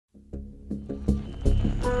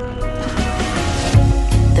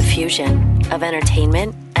fusion of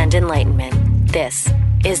entertainment and enlightenment. This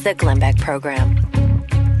is the Glenn Beck Program.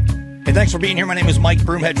 Hey, thanks for being here. My name is Mike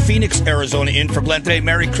Broomhead, Phoenix, Arizona, in for Glenn today.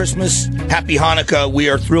 Merry Christmas. Happy Hanukkah.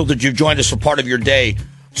 We are thrilled that you've joined us for part of your day.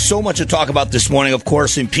 So much to talk about this morning. Of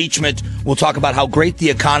course, impeachment. We'll talk about how great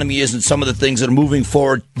the economy is and some of the things that are moving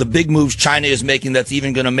forward. The big moves China is making that's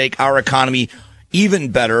even going to make our economy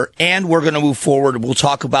even better. And we're going to move forward. We'll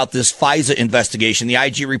talk about this FISA investigation, the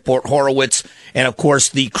IG report, Horowitz, and, of course,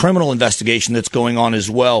 the criminal investigation that's going on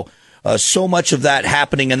as well. So much of that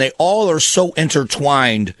happening, and they all are so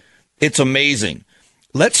intertwined. It's amazing.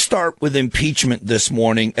 Let's start with impeachment this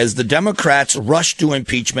morning. As the Democrats rushed to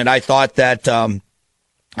impeachment, I thought Mitch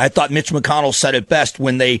McConnell said it best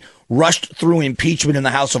when they rushed through impeachment in the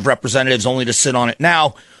House of Representatives only to sit on it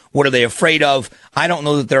now. What are they afraid of? I don't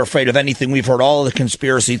know that they're afraid of anything. We've heard all of the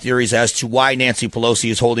conspiracy theories as to why Nancy Pelosi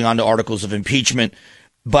is holding on to articles of impeachment.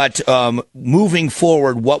 But moving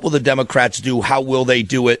forward, what will the Democrats do? How will they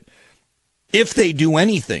do it? If they do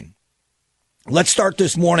anything. Let's start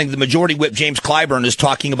this morning. The Majority Whip, James Clyburn, is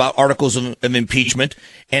talking about articles of impeachment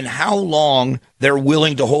and how long they're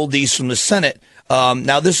willing to hold these from the Senate.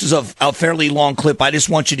 Now, this is a fairly long clip. I just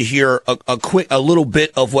want you to hear a little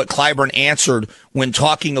bit of what Clyburn answered when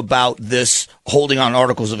talking about this holding on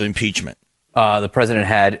articles of impeachment. The president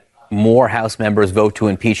had more House members vote to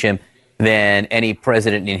impeach him than any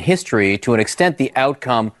president in history. To an extent, the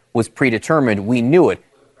outcome was predetermined. We knew it.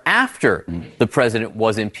 After the president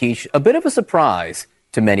was impeached, a bit of a surprise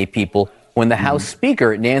to many people when the House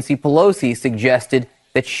Speaker, Nancy Pelosi, suggested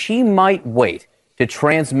that she might wait to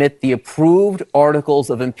transmit the approved articles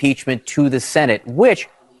of impeachment to the Senate, which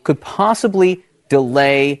could possibly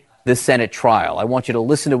delay the Senate trial. I want you to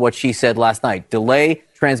listen to what she said last night. Delay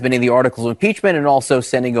transmitting the articles of impeachment and also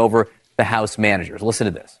sending over the House managers. Listen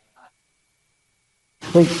to this.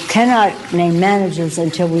 We cannot name managers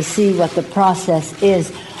until we see what the process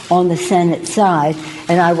is on the Senate side,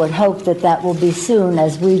 and I would hope that that will be soon,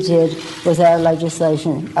 as we did with our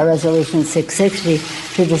legislation, our Resolution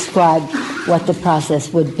 660, to describe what the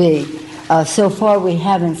process would be. So far, we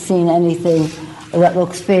haven't seen anything that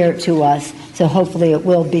looks fair to us, so hopefully it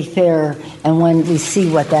will be fair, and when we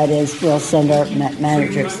see what that is, we'll send our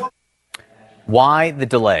managers. Why the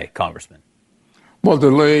delay, Congressman? Well,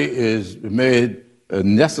 delay is made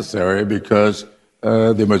necessary because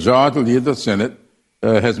the majority leader of the Senate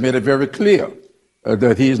has made it very clear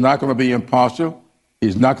that he's not going to be impartial.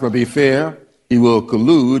 He's not going to be fair. He will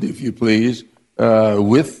collude, if you please,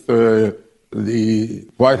 with the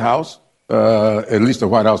White House, at least the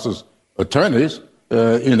White House's attorneys,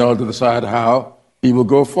 in order to decide how he will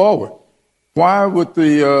go forward. Why would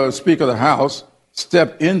the Speaker of the House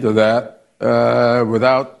step into that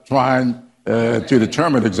without trying to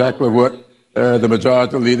determine exactly what the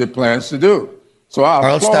majority leader plans to do? So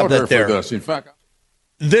I applaud her for this. In fact,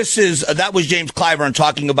 that was James Clyburn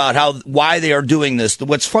talking about why they are doing this.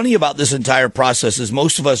 What's funny about this entire process is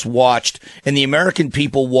most of us watched, and the American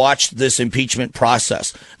people watched this impeachment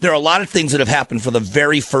process. There are a lot of things that have happened for the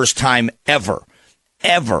very first time ever.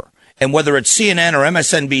 And whether it's CNN or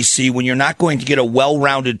MSNBC, when you're not going to get a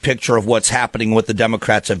well-rounded picture of what's happening, what the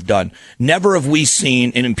Democrats have done. Never have we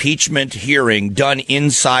seen an impeachment hearing done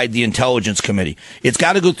inside the Intelligence Committee. It's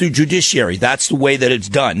got to go through judiciary. That's the way that it's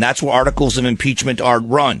done. That's where articles of impeachment are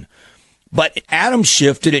run. But Adam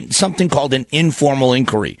Schiff did something called an informal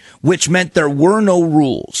inquiry, which meant there were no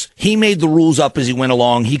rules. He made the rules up as he went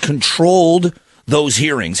along. He controlled those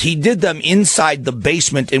hearings. He did them inside the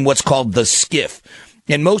basement in what's called the SCIF.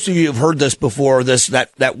 And most of you have heard this before,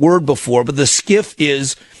 that word before, but the SCIF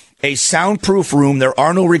is a soundproof room. There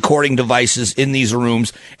are no recording devices in these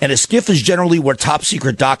rooms, and a SCIF is generally where top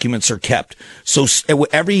secret documents are kept. So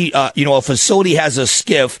every a facility has a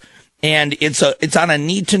SCIF, and it's on a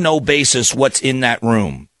need to know basis what's in that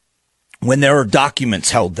room when there are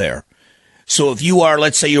documents held there. So if you are,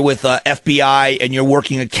 let's say you're with FBI and you're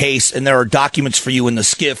working a case and there are documents for you in the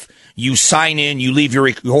SCIF, you sign in, you leave your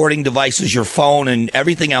recording devices, your phone, and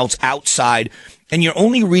everything else outside, and you're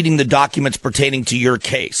only reading the documents pertaining to your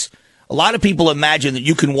case. A lot of people imagine that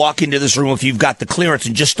you can walk into this room if you've got the clearance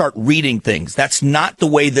and just start reading things. That's not the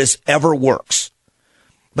way this ever works.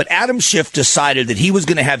 But Adam Schiff decided that he was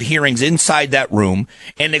going to have hearings inside that room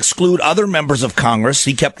and exclude other members of Congress.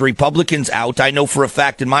 He kept Republicans out. I know for a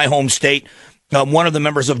fact in my home state, one of the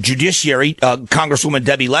members of Judiciary, Congresswoman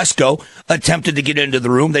Debbie Lesko, attempted to get into the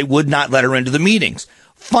room. They would not let her into the meetings.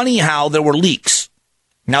 Funny how there were leaks.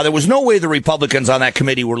 Now, there was no way the Republicans on that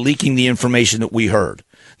committee were leaking the information that we heard.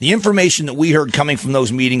 The information that we heard coming from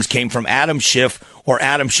those meetings came from Adam Schiff or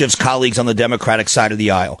Adam Schiff's colleagues on the Democratic side of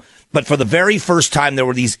the aisle. But for the very first time, there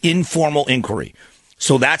were these informal inquiry.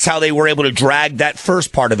 So that's how they were able to drag that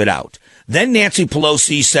first part of it out. Then Nancy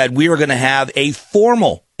Pelosi said we are going to have a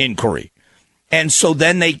formal inquiry. And so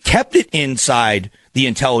then they kept it inside the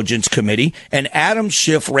Intelligence Committee, and Adam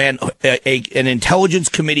Schiff ran an Intelligence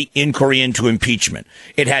Committee inquiry into impeachment.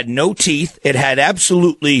 It had no teeth. It had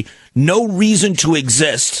absolutely no reason to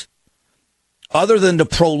exist other than to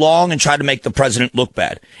prolong and try to make the president look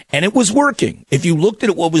bad. And it was working. If you looked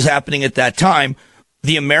at what was happening at that time,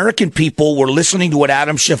 the American people were listening to what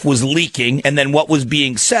Adam Schiff was leaking and then what was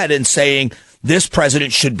being said and saying, this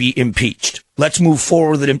president should be impeached. Let's move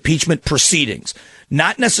forward with impeachment proceedings.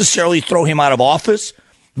 Not necessarily throw him out of office,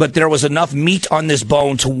 but there was enough meat on this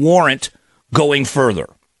bone to warrant going further.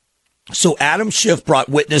 So Adam Schiff brought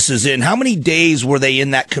witnesses in. How many days were they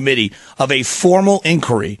in that committee of a formal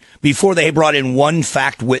inquiry before they brought in one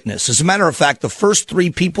fact witness? As a matter of fact, the first three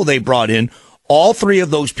people they brought in, all three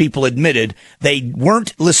of those people admitted they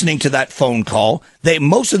weren't listening to that phone call.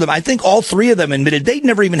 Most of them, I think all three of them admitted they'd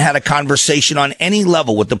never even had a conversation on any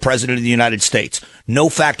level with the president of the United States. No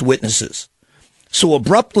fact witnesses. So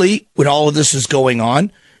abruptly, when all of this is going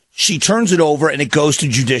on, she turns it over and it goes to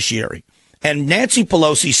judiciary. And Nancy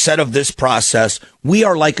Pelosi said of this process, we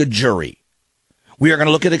are like a jury. We are going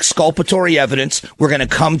to look at exculpatory evidence. We're going to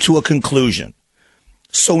come to a conclusion.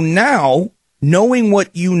 So now, knowing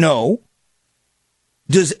what you know,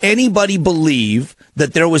 does anybody believe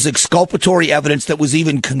that there was exculpatory evidence that was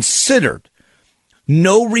even considered?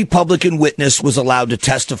 No Republican witness was allowed to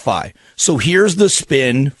testify. So here's the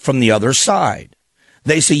spin from the other side.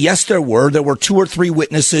 They say, yes, there were 2 or 3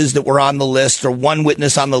 witnesses that were on the list, or one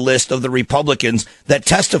witness on the list of the Republicans that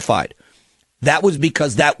testified. That was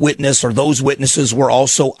because that witness or those witnesses were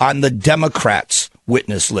also on the Democrats'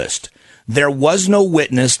 witness list. There was no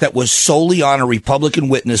witness that was solely on a Republican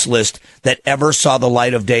witness list that ever saw the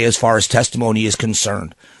light of day as far as testimony is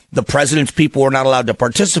concerned. The president's people were not allowed to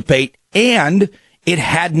participate, and it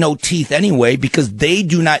had no teeth anyway because they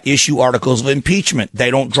do not issue articles of impeachment.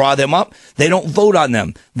 They don't draw them up. They don't vote on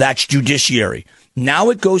them. That's judiciary.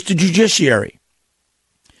 Now it goes to judiciary.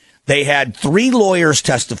 They had 3 lawyers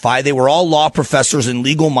testify. They were all law professors and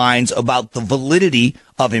legal minds about the validity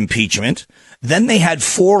of impeachment. Then they had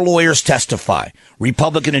 4 lawyers testify,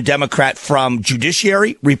 Republican and Democrat from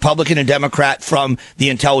judiciary, Republican and Democrat from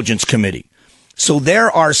the Intelligence Committee. So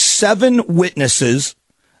there are 7 witnesses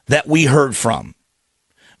that we heard from.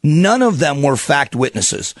 None of them were fact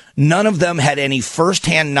witnesses. None of them had any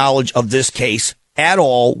firsthand knowledge of this case at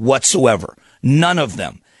all whatsoever. None of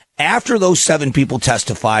them. After those 7 people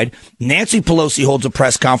testified, Nancy Pelosi holds a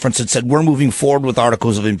press conference and said, we're moving forward with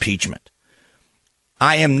articles of impeachment.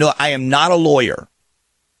 I am not a lawyer,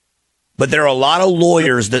 but there are a lot of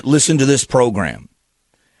lawyers that listen to this program.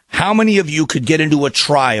 How many of you could get into a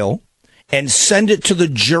trial and send it to the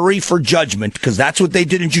jury for judgment, because that's what they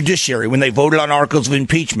did in judiciary when they voted on articles of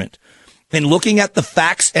impeachment, and looking at the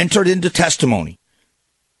facts entered into testimony?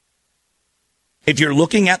 If you're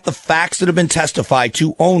looking at the facts that have been testified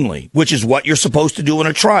to only, which is what you're supposed to do in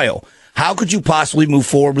a trial, how could you possibly move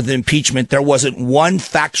forward with impeachment? There wasn't one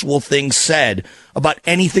factual thing said about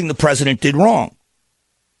anything the president did wrong.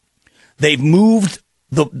 They've moved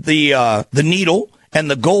the needle and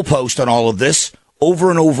the goalpost on all of this over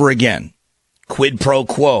and over again. Quid pro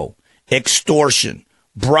quo, extortion,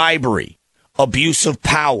 bribery, abuse of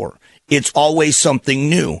power. It's always something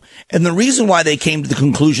new. And the reason why they came to the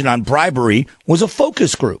conclusion on bribery was a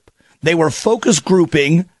focus group. They were focus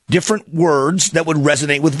grouping different words that would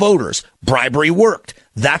resonate with voters. Bribery worked.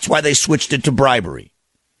 That's why they switched it to bribery.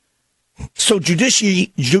 So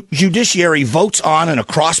judiciary votes on and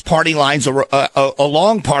across party lines or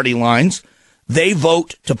along party lines. They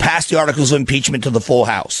vote to pass the articles of impeachment to the full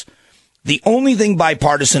House. The only thing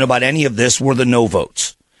bipartisan about any of this were the no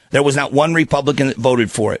votes. There was not one Republican that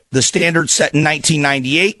voted for it. The standard set in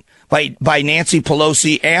 1998 by Nancy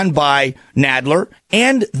Pelosi and by Nadler,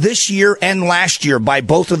 and this year and last year by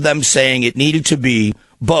both of them saying it needed to be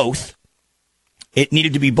both. It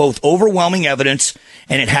needed to be both overwhelming evidence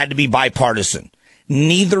and it had to be bipartisan.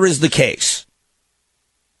 Neither is the case.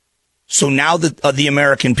 So now that the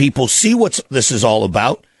American people see what this is all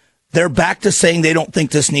about, they're back to saying they don't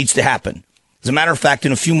think this needs to happen. As a matter of fact,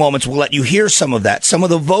 in a few moments, we'll let you hear some of that. Some of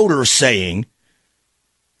the voters saying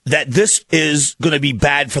that this is going to be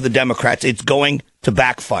bad for the Democrats. It's going to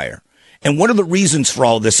backfire. And what are the reasons for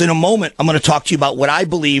all this? In a moment, I'm going to talk to you about what I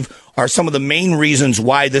believe are some of the main reasons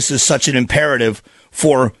why this is such an imperative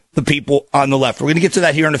for the people on the left. We're going to get to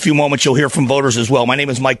that here in a few moments. You'll hear from voters as well. My name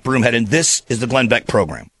is Mike Broomhead, and this is the Glenn Beck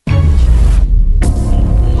Program.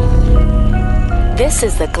 This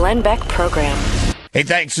is the Glenn Beck Program. Hey,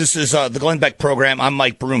 thanks. This is the Glenn Beck program. I'm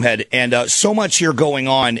Mike Broomhead, and so much here going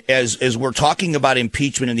on as we're talking about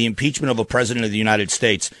impeachment and the impeachment of a president of the United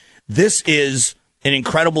States. This is an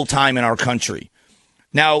incredible time in our country.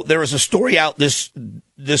 Now, there was a story out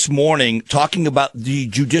this morning talking about the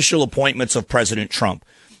judicial appointments of President Trump.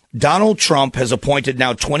 Donald Trump has appointed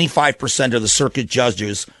now 25% of the circuit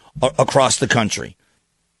judges across the country.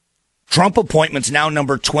 Trump appointments now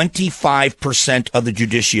number 25% of the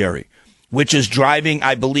judiciary, which is driving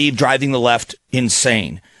the left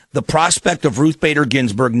insane. The prospect of Ruth Bader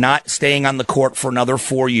Ginsburg not staying on the court for another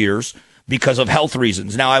 4 years because of health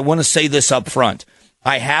reasons. Now, I want to say this up front.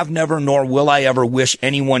 I have never, nor will I ever wish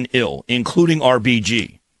anyone ill, including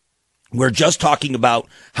RBG. We're just talking about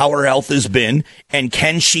how her health has been, and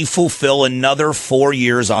can she fulfill another 4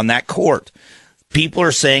 years on that court? People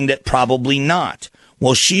are saying that probably not.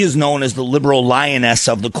 Well, she is known as the liberal lioness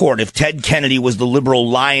of the court. If Ted Kennedy was the liberal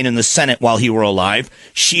lion in the Senate while he were alive,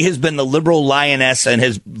 she has been the liberal lioness and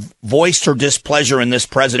has voiced her displeasure in this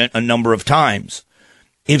president a number of times.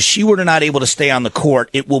 If she were not able to stay on the court,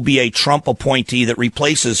 it will be a Trump appointee that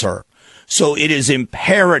replaces her. So it is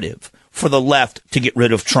imperative for the left to get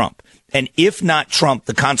rid of Trump. And if not Trump,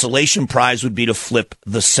 the consolation prize would be to flip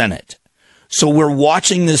the Senate. So we're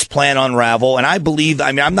watching this plan unravel, and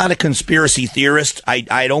I'm not a conspiracy theorist.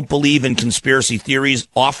 I don't believe in conspiracy theories.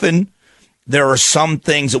 Often there are some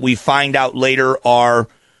things that we find out later are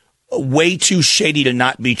way too shady to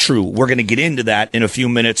not be true. We're going to get into that in a few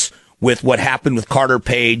minutes with what happened with Carter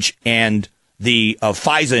Page and the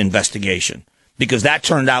FISA investigation, because that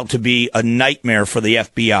turned out to be a nightmare for the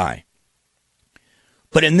FBI.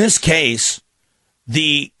 But in this case,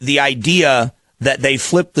 the idea that they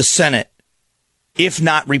flipped the Senate, if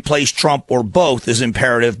not replace Trump or both, is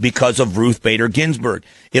imperative because of Ruth Bader Ginsburg.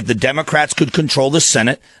 If the Democrats could control the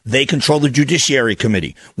Senate, they control the Judiciary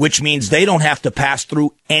Committee, which means they don't have to pass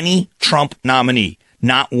through any Trump nominee,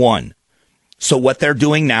 not one. So what they're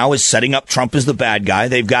doing now is setting up Trump as the bad guy.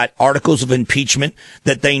 They've got articles of impeachment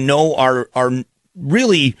that they know are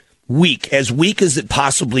really weak as it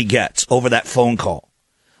possibly gets over that phone call.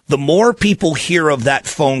 The more people hear of that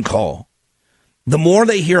phone call, the more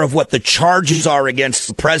they hear of what the charges are against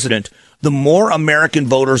the president, the more American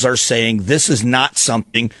voters are saying this is not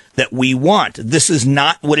something that we want. This is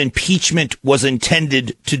not what impeachment was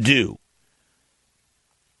intended to do.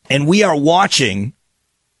 And we are watching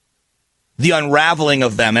the unraveling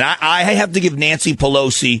of them. And I have to give Nancy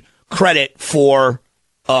Pelosi credit for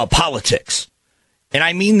politics. And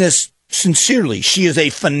I mean this sincerely. She is a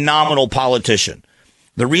phenomenal politician.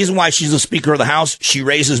 The reason why she's the Speaker of the House, she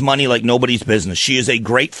raises money like nobody's business. She is a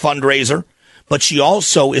great fundraiser, but she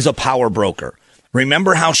also is a power broker.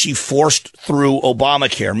 Remember how she forced through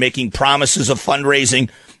Obamacare, making promises of fundraising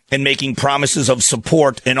and making promises of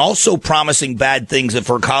support, and also promising bad things if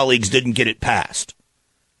her colleagues didn't get it passed.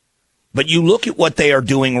 But you look at what they are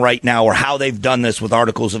doing right now, or how they've done this with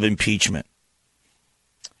articles of impeachment.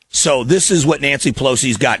 So this is what Nancy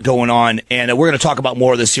Pelosi's got going on, and we're going to talk about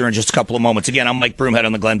more of this here in just a couple of moments. Again, I'm Mike Broomhead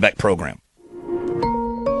on the Glenn Beck program.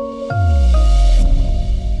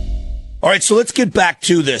 All right, so let's get back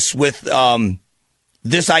to this with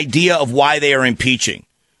this idea of why they are impeaching.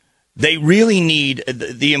 They really need,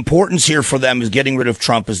 the importance here for them is getting rid of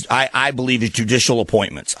Trump, is I believe is judicial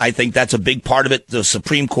appointments. I think that's a big part of it, the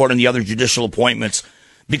Supreme Court and the other judicial appointments,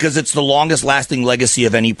 because it's the longest lasting legacy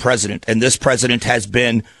of any president. And this president has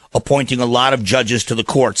been appointing a lot of judges to the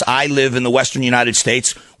courts. I live in the Western United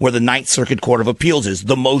States, where the Ninth Circuit Court of Appeals is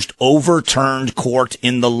the most overturned court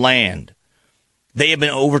in the land. They have been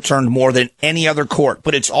overturned more than any other court,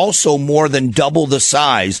 but it's also more than double the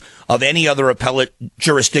size of any other appellate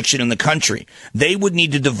jurisdiction in the country. They would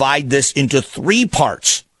need to divide this into 3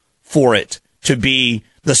 parts for it to be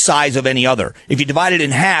the size of any other. If you divide it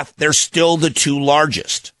in half, they're still the 2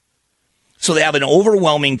 largest. So they have an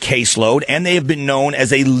overwhelming caseload, and they have been known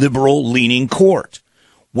as a liberal-leaning court.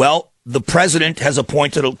 Well, the president has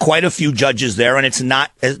appointed quite a few judges there, and it's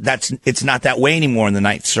not that way anymore in the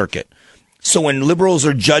Ninth Circuit. So when liberals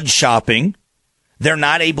are judge shopping, they're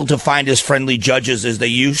not able to find as friendly judges as they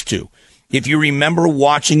used to. If you remember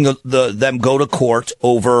watching them go to court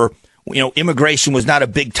over, immigration was not a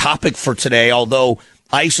big topic for today, although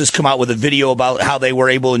ICE has come out with a video about how they were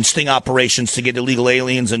able in sting operations to get illegal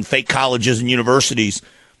aliens and fake colleges and universities.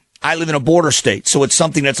 I live in a border state, so it's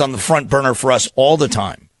something that's on the front burner for us all the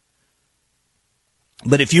time.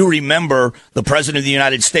 But if you remember, the president of the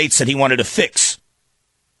United States said he wanted to fix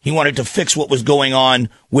what was going on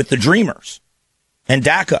with the Dreamers and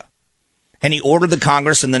DACA. And he ordered the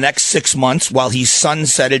Congress in the next 6 months, while he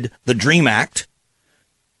sunsetted the DREAM Act,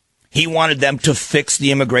 He wanted them to fix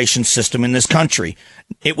the immigration system in this country.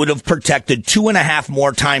 It would have protected 2.5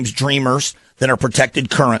 more times dreamers than are protected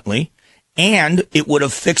currently. And it would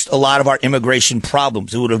have fixed a lot of our immigration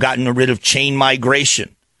problems. It would have gotten rid of chain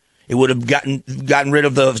migration. It would have gotten rid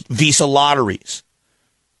of the visa lotteries.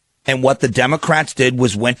 And what the Democrats did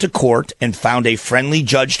was went to court and found a friendly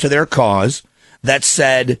judge to their cause that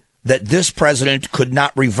said that this president could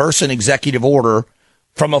not reverse an executive order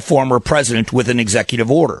from a former president with an executive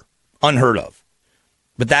order. Unheard of.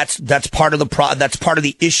 But that's part of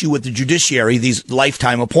the issue with the judiciary, these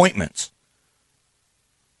lifetime appointments.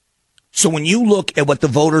 So when you look at what the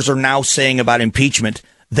voters are now saying about impeachment,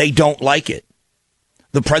 they don't like it.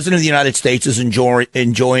 The president of the United States is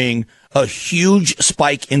enjoying a huge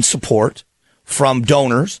spike in support from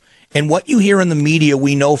donors. And what you hear in the media,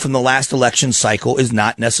 we know from the last election cycle, is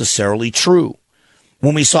not necessarily true.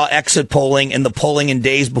 When we saw exit polling and the polling in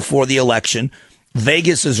days before the election,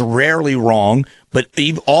 Vegas is rarely wrong, but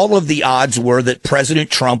all of the odds were that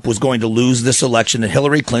President Trump was going to lose this election, that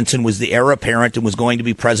Hillary Clinton was the heir apparent and was going to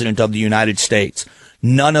be president of the United States.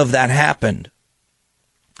 None of that happened.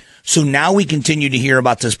 So now we continue to hear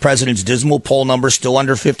about this president's dismal poll number, still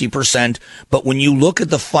under 50%. But when you look at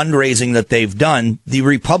the fundraising that they've done, the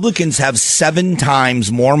Republicans have 7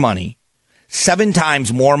 times more money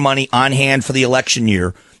on hand for the election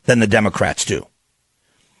year than the Democrats do.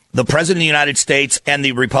 The president of the United States and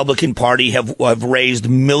the Republican Party have raised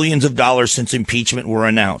millions of dollars since impeachment were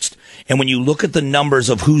announced. And when you look at the numbers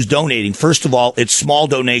of who's donating, first of all, it's small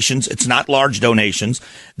donations. It's not large donations.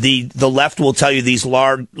 The left will tell you these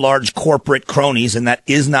large corporate cronies, and that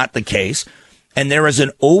is not the case. And there is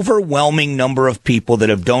an overwhelming number of people that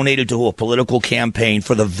have donated to a political campaign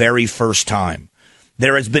for the very first time.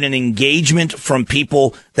 There has been an engagement from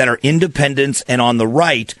people that are independents and on the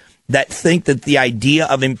right that think that the idea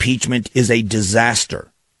of impeachment is a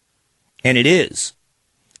disaster. And it is.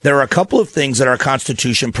 There are a couple of things that our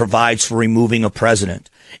Constitution provides for removing a president.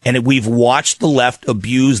 And we've watched the left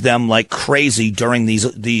abuse them like crazy during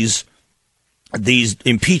these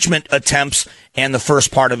impeachment attempts and the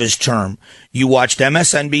first part of his term. You watched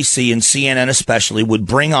MSNBC and CNN especially would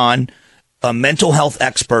bring on mental health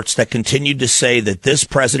experts that continued to say that this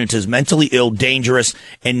president is mentally ill, dangerous,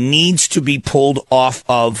 and needs to be pulled out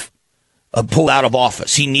of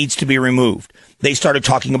office. He needs to be removed. They started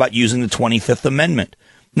talking about using the 25th Amendment.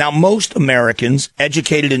 Now, most Americans,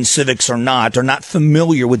 educated in civics or not, are not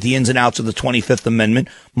familiar with the ins and outs of the 25th Amendment,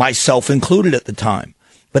 myself included at the time.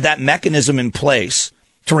 But that mechanism in place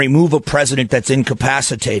to remove a president that's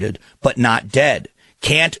incapacitated but not dead,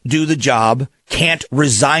 can't do the job, can't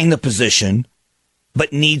resign the position,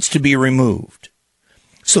 but needs to be removed.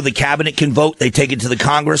 So the cabinet can vote. They take it to the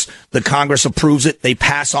Congress. The Congress approves it. They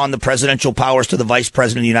pass on the presidential powers to the vice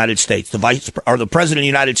president of the United States. The president of the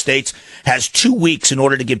United States has 2 weeks in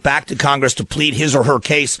order to get back to Congress to plead his or her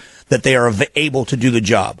case that they are able to do the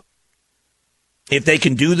job. If they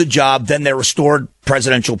can do the job, then they're restored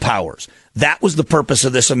presidential powers. That was the purpose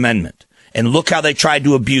of this amendment. And look how they tried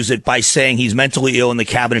to abuse it by saying he's mentally ill and the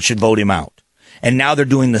cabinet should vote him out. And now they're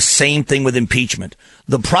doing the same thing with impeachment.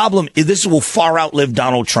 The problem is this will far outlive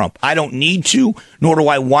Donald Trump. I don't need to, nor do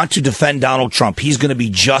I want to defend Donald Trump. He's going to be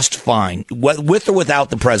just fine, with or without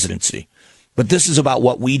the presidency. But this is about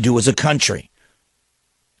what we do as a country.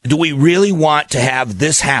 Do we really want to have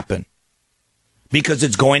this happen? Because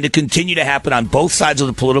it's going to continue to happen on both sides of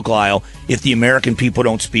the political aisle if the American people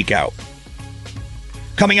don't speak out.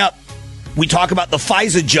 Coming up, we talk about the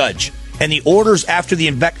FISA judge and the orders after the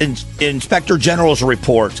Inspector General's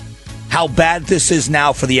report, how bad this is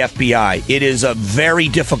now for the FBI. It is a very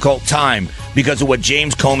difficult time because of what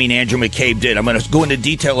James Comey and Andrew McCabe did. I'm going to go into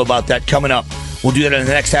detail about that coming up. We'll do that in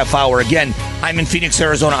the next half hour. Again, I'm in Phoenix,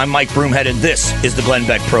 Arizona. I'm Mike Broomhead, and this is the Glenn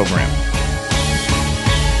Beck Program.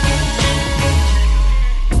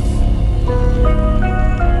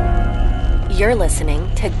 You're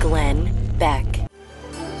listening to Glenn Beck.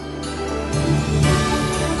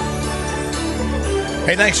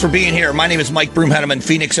 Hey, thanks for being here. My name is Mike Broomhead. I'm in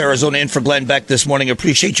Phoenix, Arizona, in for Glenn Beck this morning.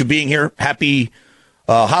 Appreciate you being here. Happy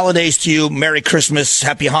holidays to you. Merry Christmas.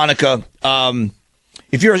 Happy Hanukkah.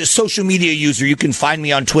 If you're a social media user, you can find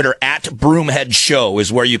me on Twitter at Broomhead Show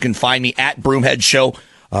is where you can find me at Broomhead Show.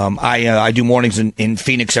 I do mornings in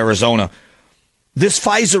Phoenix, Arizona. This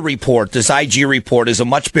FISA report, this IG report, is a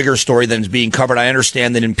much bigger story than is being covered. I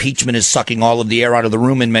understand that impeachment is sucking all of the air out of the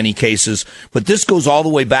room in many cases, but this goes all the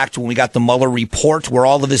way back to when we got the Mueller report, where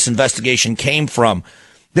all of this investigation came from.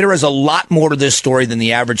 There is a lot more to this story than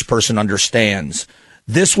the average person understands.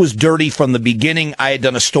 This was dirty from the beginning. I had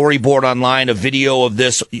done a storyboard online, a video of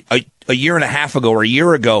this a year and a half ago or a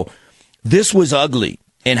year ago. This was ugly.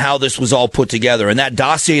 in how this was all put together. And that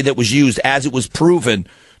dossier that was used, as it was proven,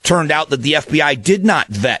 turned out that the FBI did not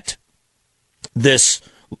vet this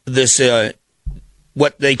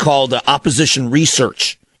what they called opposition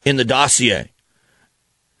research in the dossier.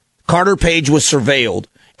 Carter Page was surveilled,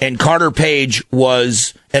 and Carter Page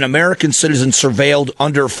was an American citizen surveilled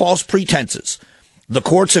under false pretenses. The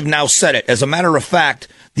courts have now said it. As a matter of fact,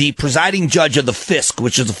 the presiding judge of the FISC,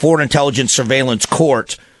 which is the Foreign Intelligence Surveillance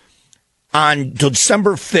Court, on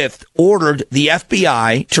December 5th, ordered the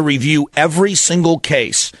FBI to review every single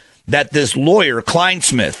case that this lawyer,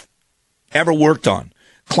 Kleinsmith, ever worked on.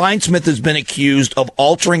 Kleinsmith has been accused of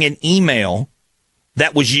altering an email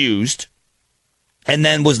that was used and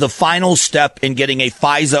then was the final step in getting a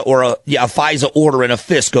FISA or a FISA order in a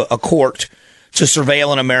FISC, a court, to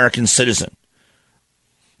surveil an American citizen.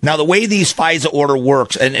 Now, the way these FISA order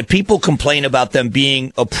works, and people complain about them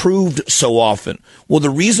being approved so often. Well, the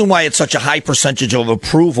reason why it's such a high percentage of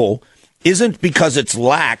approval isn't because it's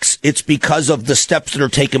lax. It's because of the steps that are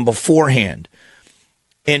taken beforehand.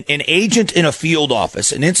 An agent in a field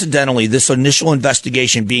office, and incidentally, this initial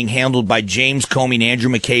investigation being handled by James Comey and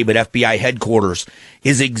Andrew McCabe at FBI headquarters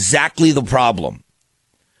is exactly the problem.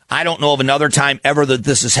 I don't know of another time ever that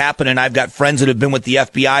this has happened, and I've got friends that have been with the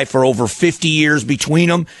FBI for over 50 years between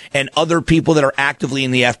them and other people that are actively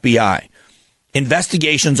in the FBI.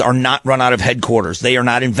 Investigations are not run out of headquarters. They are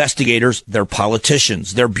not investigators. They're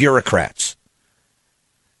politicians. They're bureaucrats.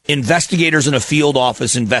 Investigators in a field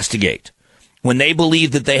office investigate. When they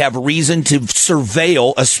believe that they have reason to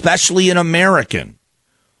surveil, especially an American,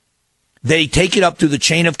 they take it up through the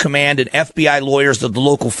chain of command, and FBI lawyers at the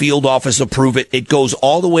local field office approve it. It goes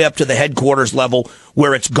all the way up to the headquarters level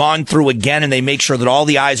where it's gone through again, and they make sure that all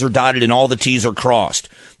the I's are dotted and all the T's are crossed.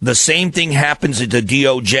 The same thing happens at the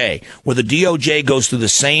DOJ, where the DOJ goes through the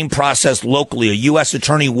same process locally, a U.S.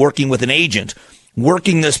 attorney working with an agent,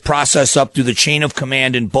 working this process up through the chain of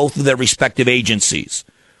command in both of their respective agencies.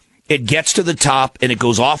 It gets to the top, and it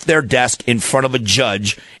goes off their desk in front of a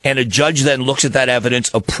judge, and a judge then looks at that evidence,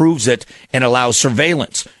 approves it, and allows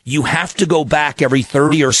surveillance. You have to go back every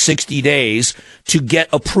 30 or 60 days to get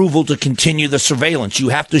approval to continue the surveillance. You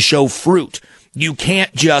have to show fruit. You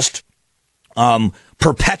can't just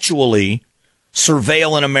perpetually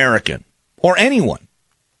surveil an American or anyone.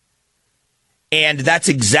 And that's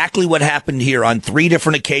exactly what happened here. On 3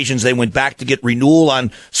 different occasions, they went back to get renewal on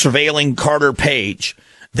surveilling Carter Page.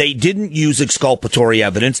 They didn't use exculpatory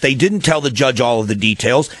evidence. They didn't tell the judge all of the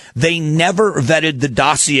details. They never vetted the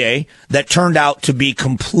dossier that turned out to be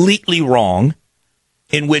completely wrong,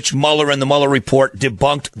 in which Mueller and the Mueller report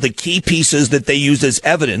debunked the key pieces that they used as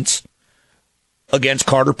evidence against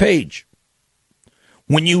Carter Page.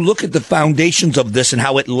 When you look at the foundations of this and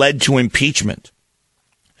how it led to impeachment,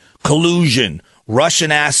 collusion,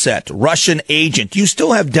 Russian asset, Russian agent. You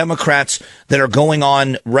still have Democrats that are going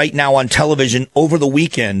on right now on television over the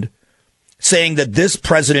weekend saying that this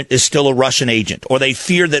president is still a Russian agent, or they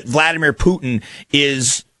fear that Vladimir Putin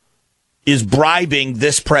is bribing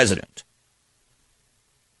this president.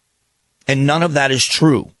 And none of that is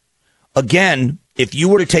true. Again, if you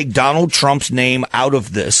were to take Donald Trump's name out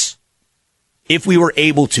of this, if we were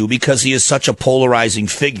able to, because he is such a polarizing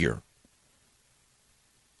figure,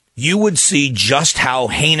 you would see just how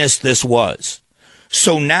heinous this was.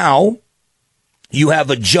 So now you have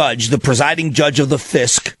a judge, the presiding judge of the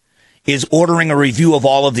FISC, is ordering a review of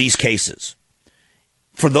all of these cases.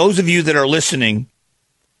 For those of you that are listening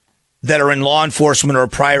that are in law enforcement or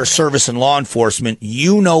prior service in law enforcement,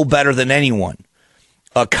 you know better than anyone.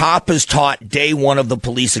 A cop is taught day one of the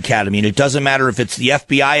police academy, and it doesn't matter if it's the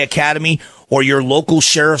FBI academy or your local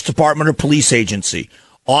sheriff's department or police agency.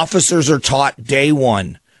 Officers are taught day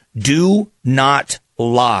one. Do not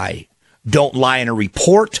lie. Don't lie in a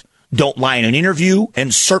report. Don't lie in an interview,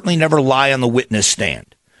 and certainly never lie on the witness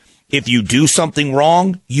stand. If you do something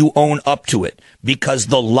wrong, you own up to it, because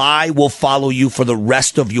the lie will follow you for the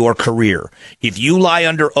rest of your career. If you lie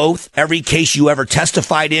under oath, every case you ever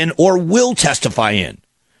testified in or will testify in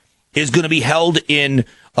is going to be held in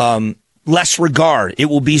less regard. It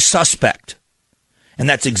will be suspect. And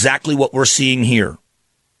that's exactly what we're seeing here.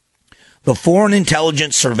 The foreign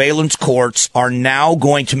intelligence surveillance courts are now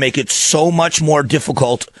going to make it so much more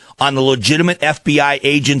difficult on the legitimate FBI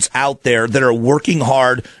agents out there that are working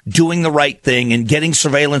hard, doing the right thing, and getting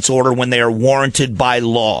surveillance order when they are warranted by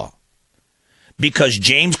law. Because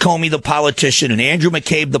James Comey, the politician, and Andrew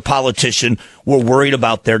McCabe, the politician, were worried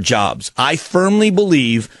about their jobs. I firmly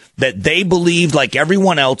believe that they believed, like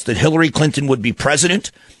everyone else, that Hillary Clinton would be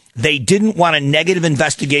president, They didn't want a negative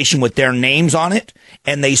investigation with their names on it,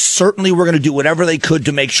 and they certainly were going to do whatever they could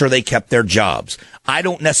to make sure they kept their jobs. I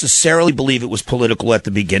don't necessarily believe it was political at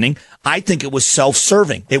the beginning. I think it was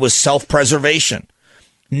self-serving. It was self-preservation.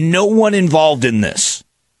 No one involved in this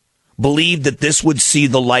believed that this would see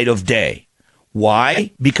the light of day.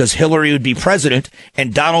 Why? Because Hillary would be president,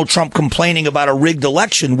 and Donald Trump complaining about a rigged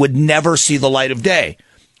election would never see the light of day.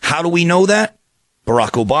 How do we know that?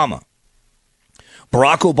 Barack Obama.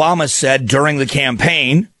 Barack Obama said during the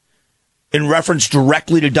campaign, in reference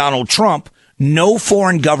directly to Donald Trump, no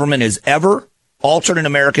foreign government has ever altered an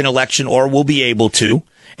American election or will be able to.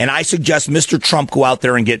 And I suggest Mr. Trump go out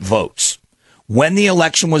there and get votes. When the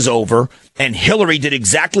election was over and Hillary did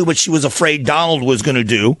exactly what she was afraid Donald was going to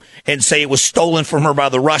do and say it was stolen from her by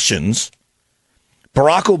the Russians,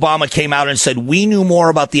 Barack Obama came out and said, we knew more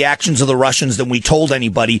about the actions of the Russians than we told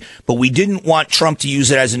anybody, but we didn't want Trump to use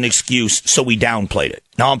it as an excuse, so we downplayed it.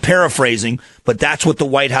 Now, I'm paraphrasing, but that's what the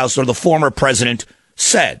White House or the former president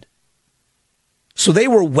said. So they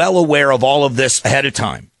were well aware of all of this ahead of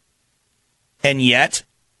time. And yet,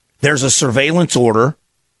 there's a surveillance order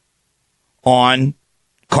on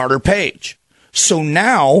Carter Page. So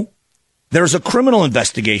now there's a criminal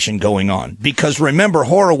investigation going on because remember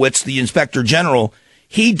Horowitz, the inspector general,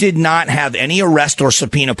 he did not have any arrest or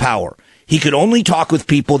subpoena power. He could only talk with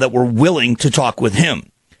people that were willing to talk with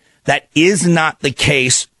him. That is not the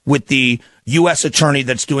case with the U.S. attorney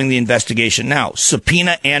that's doing the investigation now.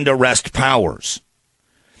 Subpoena and arrest powers.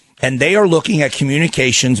 And they are looking at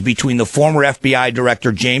communications between the former FBI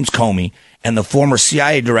director James Comey and the former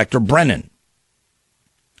CIA director Brennan.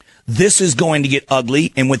 This is going to get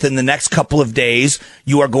ugly, and within the next couple of days,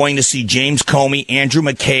 you are going to see James Comey, Andrew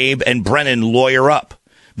McCabe, and Brennan lawyer up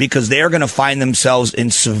because they are going to find themselves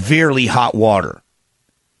in severely hot water.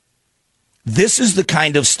 This is the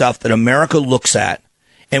kind of stuff that America looks at,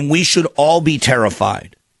 and we should all be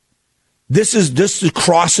terrified. This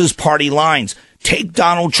crosses party lines. Take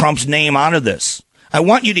Donald Trump's name out of this. I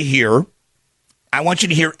want you to hear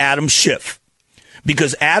Adam Schiff.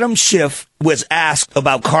 Because Adam Schiff was asked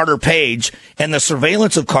about Carter Page and the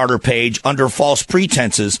surveillance of Carter Page under false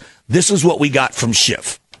pretenses. This is what we got from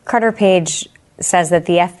Schiff. Carter Page says that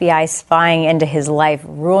the FBI spying into his life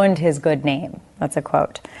ruined his good name. That's a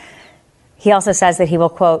quote. He also says that he will,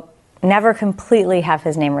 quote, never completely have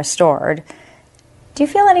his name restored. Do you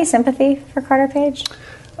feel any sympathy for Carter Page?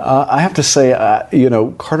 I have to say,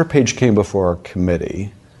 Carter Page came before our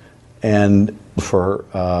committee and for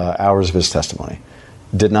hours of his testimony.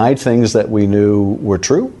 Denied things that we knew were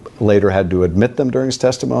true, later had to admit them during his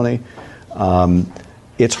testimony.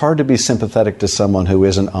 It's hard to be sympathetic to someone who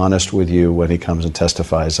isn't honest with you when he comes and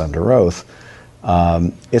testifies under oath.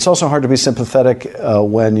 It's also hard to be sympathetic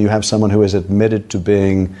when you have someone who is admitted to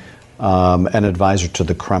being an advisor to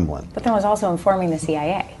the Kremlin. But then was also informing the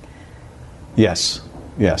CIA. Yes.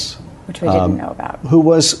 Which we didn't know about. Who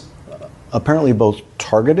was apparently both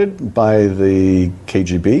targeted by the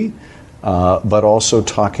KGB, but also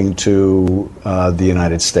talking to the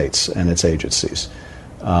United States and its agencies.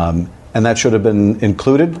 And that should have been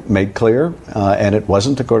included, made clear, and it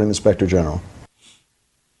wasn't, according to the Inspector General.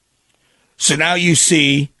 So now you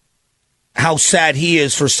see how sad he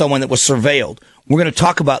is for someone that was surveilled. We're going to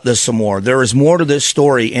talk about this some more. There is more to this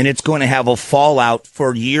story, and it's going to have a fallout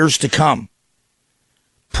for years to come.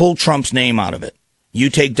 Pull Trump's name out of it. You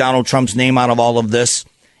take Donald Trump's name out of all of this,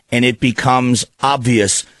 and it becomes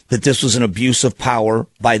obvious that this was an abuse of power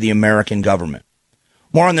by the American government.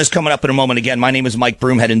 More on this coming up in a moment. Again, my name is Mike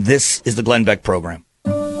Broomhead, and this is the Glenn Beck Program.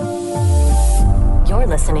 You're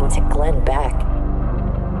listening to Glenn Beck.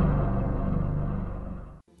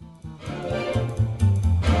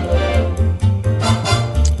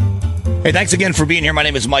 Hey, thanks again for being here. My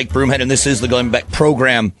name is Mike Broomhead, and this is the Glenn Beck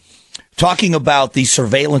Program. Talking about the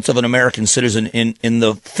surveillance of an American citizen in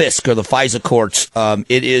the FISC or the FISA courts,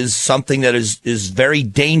 it is something that is very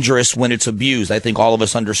dangerous when it's abused. I think all of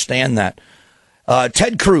us understand that.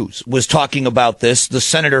 Ted Cruz was talking about this. The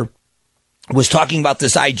senator was talking about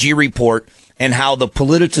this IG report and how the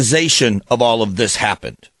politicization of all of this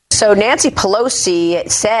happened. So Nancy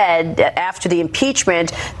Pelosi said after the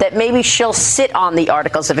impeachment that maybe she'll sit on the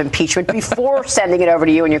articles of impeachment before sending it over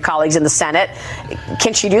to you and your colleagues in the Senate.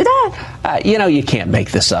 Can she do that? You can't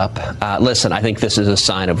make this up. Listen, I think this is a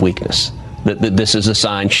sign of weakness. This is a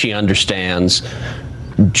sign she understands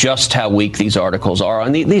just how weak these articles are.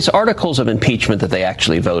 And these articles of impeachment that they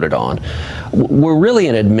actually voted on were really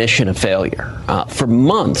an admission of failure. For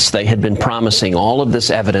months, they had been promising all of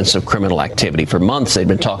this evidence of criminal activity. For months, they'd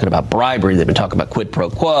been talking about bribery. They'd been talking about quid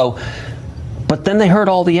pro quo. But then they heard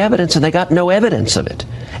all the evidence and they got no evidence of it.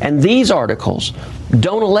 And these articles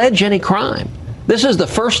don't allege any crime. This is the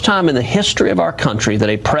first time in the history of our country that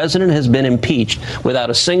a president has been impeached without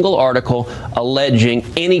a single article alleging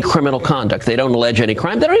any criminal conduct. They don't allege any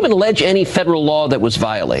crime. They don't even allege any federal law that was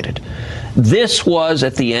violated. This was,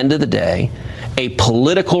 at the end of the day, a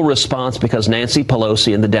political response because Nancy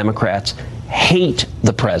Pelosi and the Democrats hate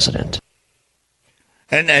the president.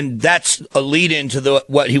 And that's a lead into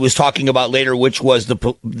what he was talking about later, which was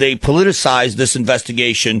they politicized this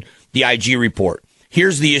investigation, the IG report.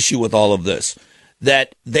 Here's the issue with all of this,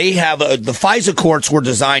 that they have the FISA courts were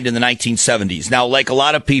designed in the 1970s. Now, like a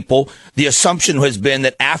lot of people, the assumption has been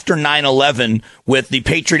that after 9/11, with the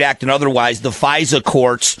Patriot Act and otherwise, the FISA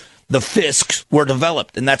courts, the FISCs, were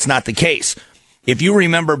developed, and that's not the case. If you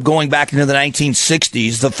remember going back into the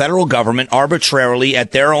 1960s, the federal government arbitrarily, at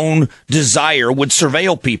their own desire, would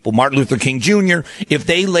surveil people. Martin Luther King Jr., if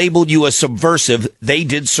they labeled you as subversive, they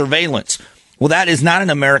did surveillance. Well, that is not an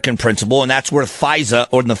American principle, and that's where FISA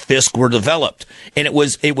or the FISC were developed. And it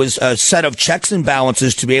was a set of checks and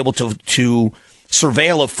balances to be able to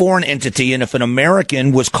surveil a foreign entity. And if an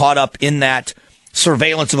American was caught up in that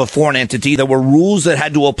surveillance of a foreign entity, there were rules that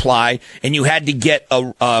had to apply, and you had to get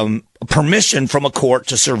a permission from a court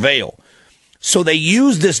to surveil. So they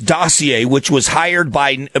used this dossier, which was hired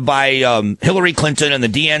by Hillary Clinton and the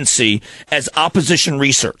DNC, as opposition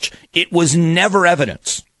research. It was never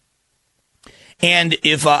evidence. And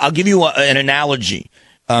if I'll give you an analogy,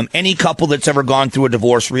 any couple that's ever gone through a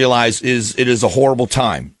divorce realize it is a horrible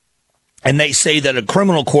time. And they say that a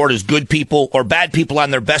criminal court is good people or bad people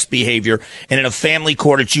on their best behavior. And in a family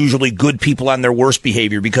court, it's usually good people on their worst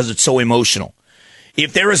behavior because it's so emotional.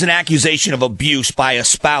 If there is an accusation of abuse by a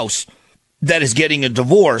spouse that is getting a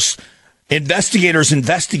divorce, investigators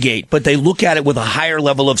investigate, but they look at it with a higher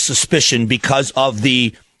level of suspicion because of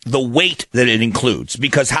the weight that it includes,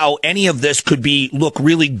 because how any of this could look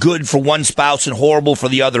really good for one spouse and horrible for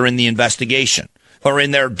the other in the investigation or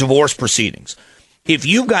in their divorce proceedings. If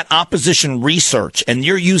you've got opposition research and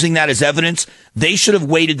you're using that as evidence, they should have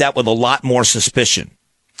weighted that with a lot more suspicion.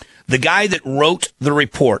 The guy that wrote the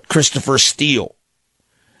report, Christopher Steele.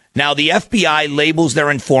 Now, the FBI labels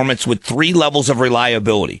their informants with 3 levels of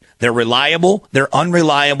reliability. They're reliable, they're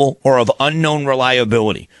unreliable, or of unknown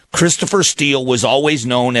reliability. Christopher Steele was always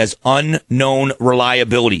known as unknown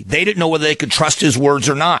reliability. They didn't know whether they could trust his words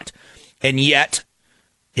or not. And yet,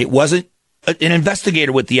 it wasn't an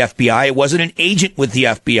investigator with the FBI. It wasn't an agent with the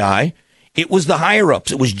FBI. It was the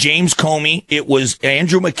higher-ups. It was James Comey. It was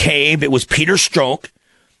Andrew McCabe. It was Peter Strzok.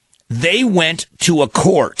 They went to a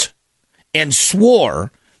court and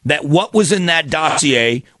swore that what was in that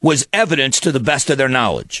dossier was evidence to the best of their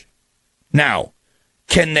knowledge. Now,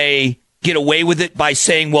 can they get away with it by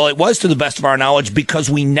saying, well, it was to the best of our knowledge because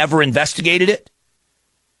we never investigated it?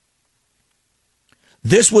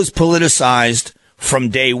 This was politicized from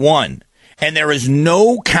day one. And there is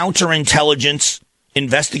no counterintelligence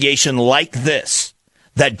investigation like this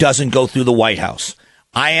that doesn't go through the White House.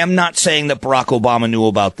 I am not saying that Barack Obama knew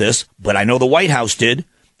about this, but I know the White House did.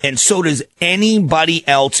 And so does anybody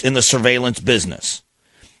else in the surveillance business.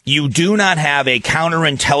 You do not have a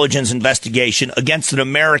counterintelligence investigation against an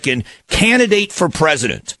American candidate for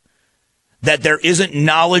president that there isn't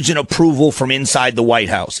knowledge and approval from inside the White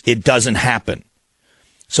House. It doesn't happen.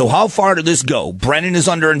 So how far did this go? Brennan is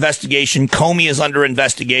under investigation. Comey is under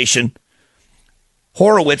investigation.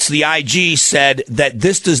 Horowitz, the IG, said that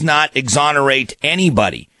this does not exonerate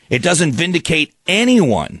anybody. It doesn't vindicate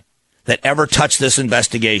anyone that ever touched this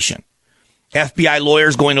investigation. FBI lawyer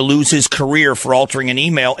is going to lose his career for altering an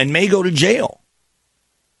email and may go to jail.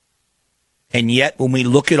 And yet, when we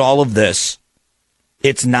look at all of this,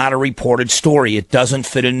 it's not a reported story. It doesn't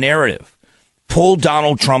fit a narrative. Pull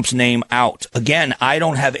Donald Trump's name out. Again, I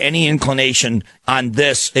don't have any inclination on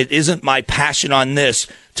this. It isn't my passion on this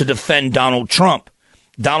to defend Donald Trump.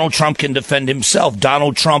 Donald Trump can defend himself.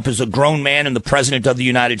 Donald Trump is a grown man and the president of the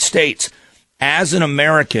United States. As an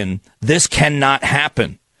American, this cannot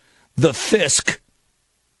happen. The FISC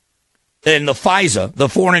and the FISA, the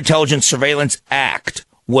Foreign Intelligence Surveillance Act,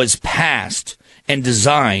 was passed and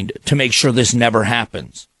designed to make sure this never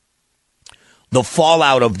happens. The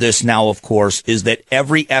fallout of this now, of course, is that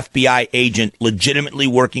every FBI agent legitimately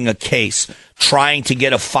working a case, trying to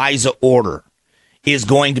get a FISA order, is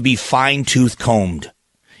going to be fine-tooth combed.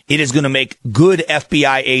 It is going to make good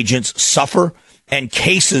FBI agents suffer and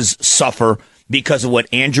cases suffer because of what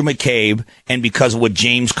Andrew McCabe and because of what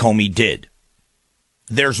James Comey did.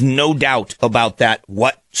 There's no doubt about that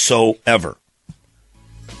whatsoever.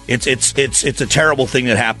 It's a terrible thing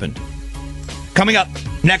that happened. Coming up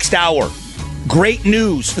next hour, Great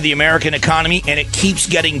news for the American economy, and it keeps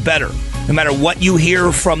getting better. No matter what you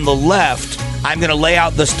hear from the left, I'm going to lay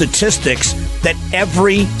out the statistics that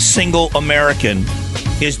every single American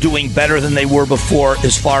is doing better than they were before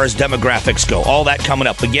as far as demographics go. All that coming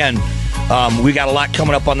up. Again, we got a lot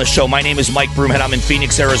coming up on the show. My name is Mike Broomhead. I'm in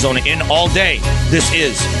Phoenix, Arizona, in all day. This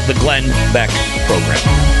is the Glenn Beck Program.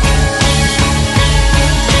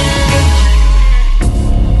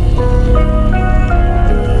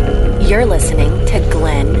 You're listening to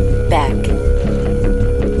Glenn Beck.